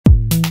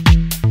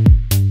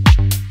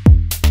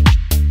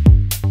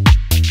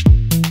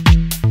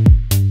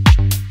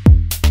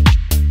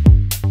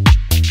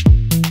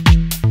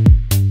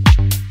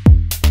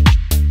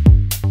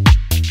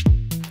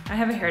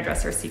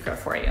secret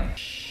for you.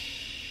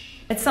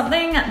 It's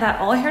something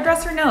that all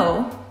hairdressers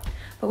know,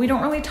 but we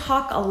don't really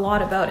talk a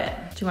lot about it.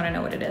 Do you wanna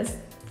know what it is?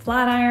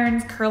 Flat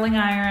irons, curling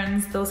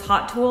irons, those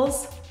hot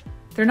tools,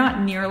 they're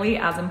not nearly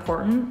as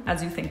important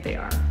as you think they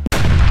are.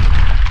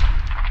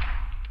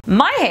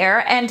 My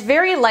hair, and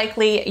very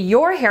likely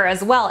your hair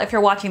as well if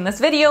you're watching this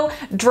video,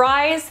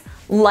 dries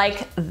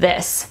like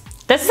this.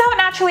 This is how it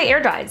naturally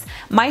air dries.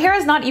 My hair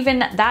is not even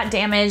that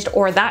damaged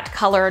or that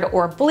colored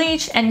or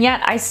bleached, and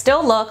yet I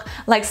still look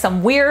like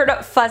some weird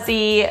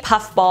fuzzy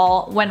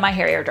puffball when my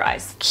hair air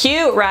dries.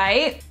 Cute,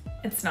 right?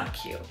 It's not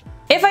cute.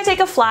 If I take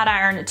a flat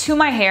iron to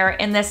my hair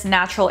in this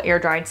natural air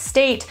dried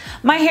state,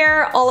 my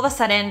hair all of a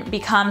sudden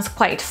becomes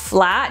quite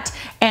flat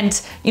and,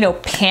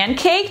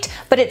 pancaked,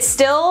 but it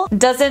still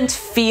doesn't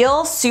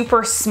feel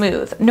super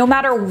smooth, no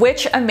matter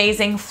which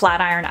amazing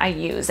flat iron I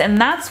use. And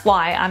that's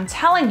why I'm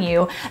telling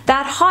you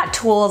that hot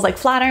tools like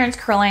flat irons,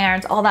 curling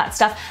irons, all that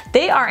stuff,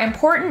 they are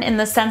important in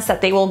the sense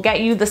that they will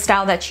get you the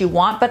style that you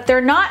want, but they're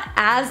not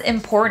as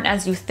important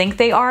as you think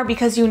they are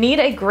because you need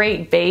a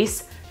great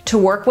base to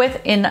work with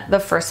in the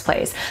first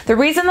place. The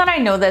reason that I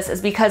know this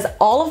is because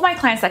all of my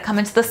clients that come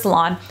into the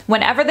salon,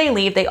 whenever they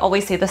leave, they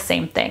always say the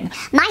same thing.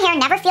 My hair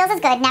never feels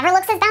as good, never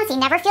looks as bouncy,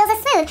 never feels as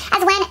smooth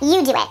as when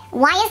you do it.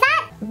 Why is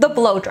that? The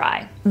blow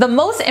dry. The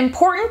most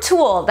important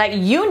tool that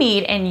you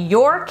need in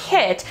your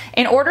kit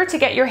in order to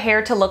get your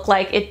hair to look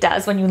like it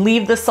does when you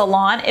leave the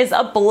salon is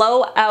a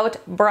blowout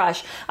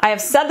brush. I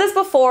have said this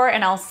before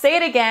and I'll say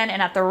it again,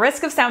 and at the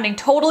risk of sounding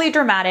totally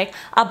dramatic,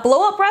 a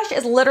blowout brush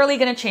is literally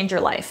gonna change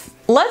your life.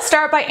 Let's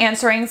start by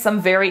answering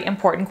some very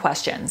important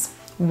questions.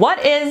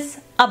 What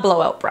is a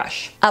blowout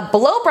brush? A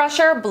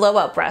Blowbrusher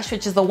Blowout Brush,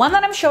 which is the one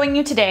that I'm showing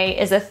you today,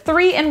 is a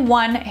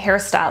 3-in-1 hair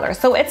styler.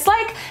 So it's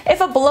like if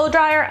a blow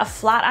dryer, a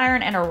flat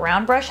iron, and a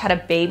round brush had a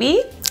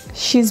baby.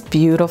 She's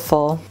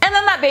beautiful. And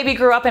then that baby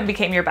grew up and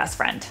became your best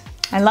friend.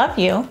 I love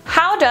you.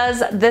 How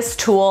does this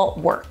tool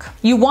work?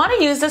 You want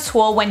to use this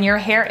tool when your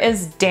hair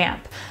is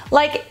damp.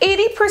 Like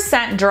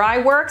 80%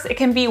 dry works. It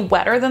can be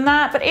wetter than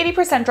that, but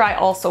 80% dry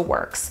also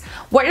works.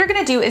 What you're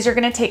gonna do is you're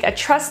gonna take a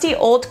trusty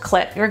old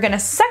clip, you're gonna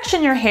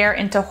section your hair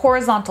into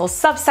horizontal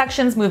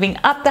subsections moving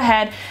up the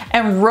head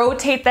and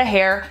rotate the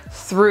hair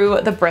through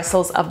the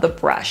bristles of the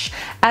brush.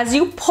 As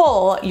you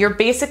pull, you're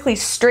basically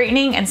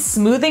straightening and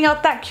smoothing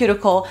out that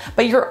cuticle,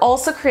 but you're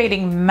also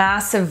creating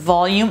massive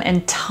volume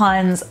and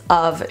tons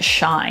of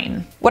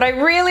shine. What I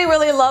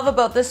really love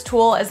about this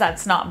tool is that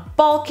it's not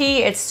bulky,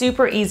 it's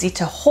super easy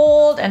to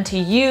hold and to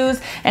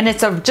use, and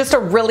it's just a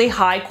really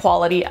high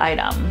quality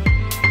item.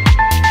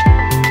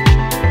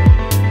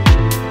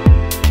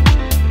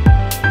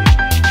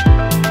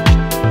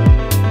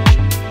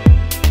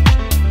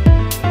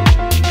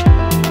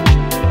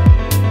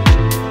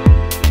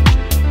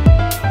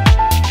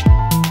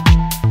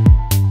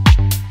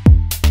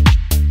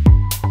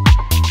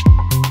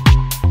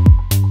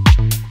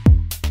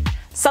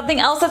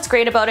 Something else that's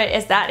great about it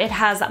is that it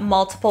has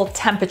multiple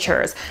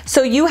temperatures.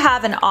 So you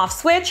have an off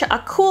switch,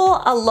 a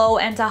cool, a low,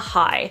 and a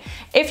high.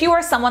 If you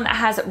are someone that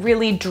has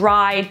really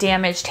dry,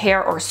 damaged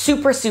hair or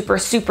super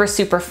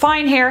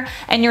fine hair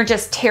and you're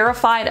just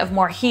terrified of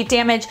more heat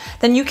damage,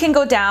 then you can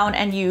go down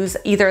and use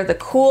either the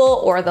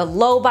cool or the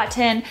low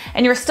button,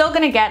 and you're still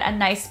gonna get a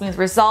nice smooth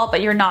result,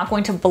 but you're not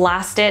going to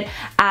blast it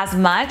as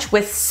much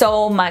with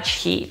so much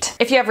heat.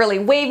 If you have really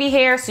wavy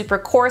hair, super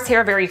coarse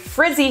hair, very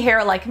frizzy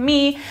hair like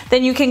me,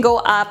 then you can go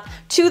up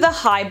to the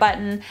high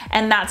button,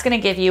 and that's gonna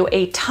give you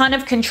a ton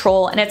of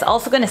control, and it's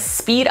also gonna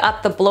speed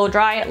up the blow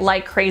dry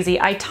like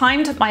crazy. I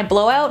timed my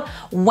blowout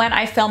when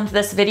I filmed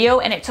this video,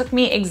 and it took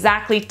me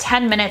exactly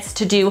 10 minutes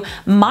to do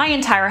my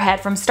entire head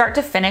from start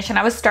to finish, and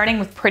I was starting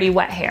with pretty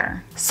wet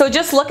hair. So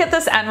just look at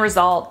this end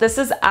result. This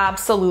is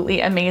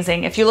absolutely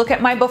amazing. If you look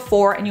at my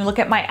before and you look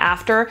at my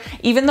after,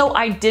 even though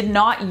I did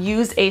not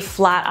use a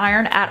flat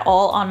iron at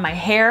all on my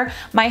hair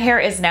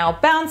is now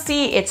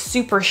bouncy, it's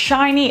super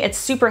shiny, it's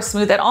super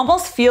smooth. It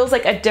almost feels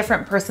like a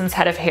different person's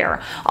head of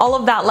hair. All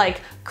of that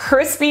like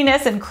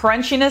crispiness and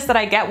crunchiness that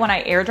I get when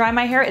I air dry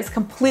my hair is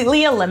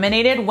completely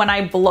eliminated when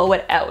I blow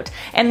it out.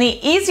 And the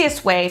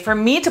easiest way for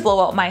me to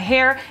blow out my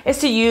hair is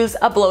to use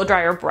a blow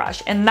dryer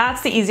brush. And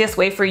that's the easiest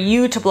way for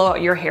you to blow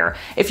out your hair.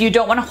 If you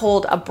don't want to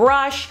hold a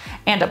brush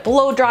and a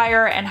blow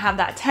dryer and have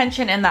that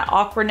tension and that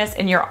awkwardness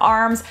in your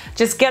arms,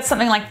 just get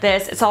something like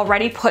this. It's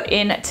already put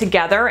in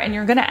together, and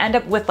you're gonna end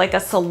up with like a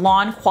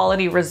salon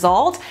quality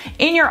result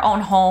in your own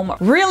home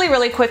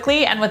really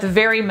quickly and with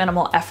very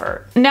minimal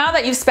effort. Now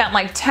that you've spent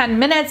like 10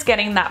 minutes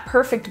getting that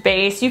perfect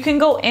base, you can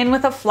go in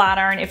with a flat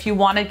iron if you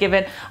want to give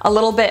it a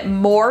little bit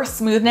more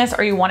smoothness,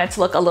 or you want it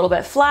to look a little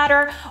bit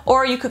flatter,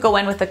 or you could go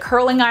in with a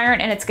curling iron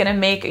and it's going to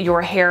make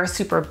your hair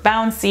super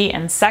bouncy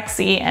and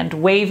sexy and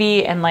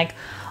wavy and like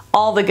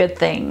all the good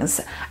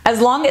things.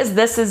 As long as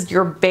this is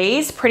your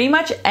base, pretty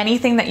much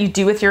anything that you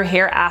do with your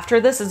hair after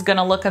this is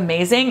gonna look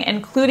amazing,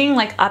 including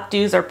like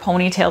updos or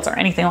ponytails or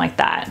anything like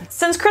that.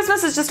 Since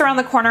Christmas is just around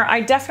the corner,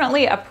 I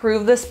definitely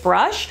approve this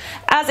brush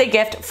as a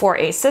gift for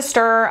a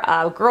sister,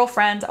 a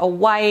girlfriend, a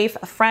wife,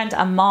 a friend,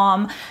 a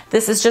mom.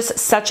 This is just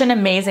such an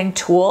amazing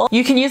tool.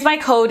 You can use my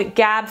code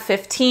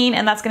GAB15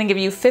 and that's gonna give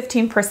you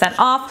 15%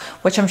 off,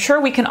 which I'm sure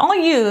we can all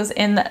use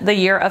in the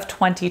year of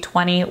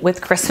 2020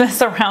 with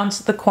Christmas around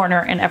the corner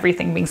and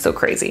everything being so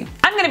crazy.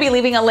 I'm gonna be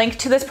leaving a link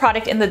to this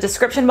product in the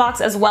description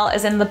box as well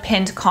as in the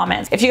pinned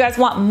comments. If you guys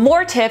want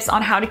more tips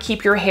on how to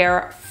keep your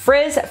hair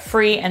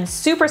frizz-free and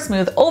super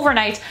smooth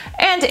overnight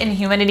and in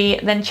humidity,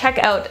 then check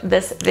out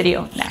this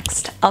video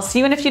next. I'll see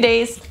you in a few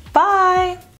days. Bye!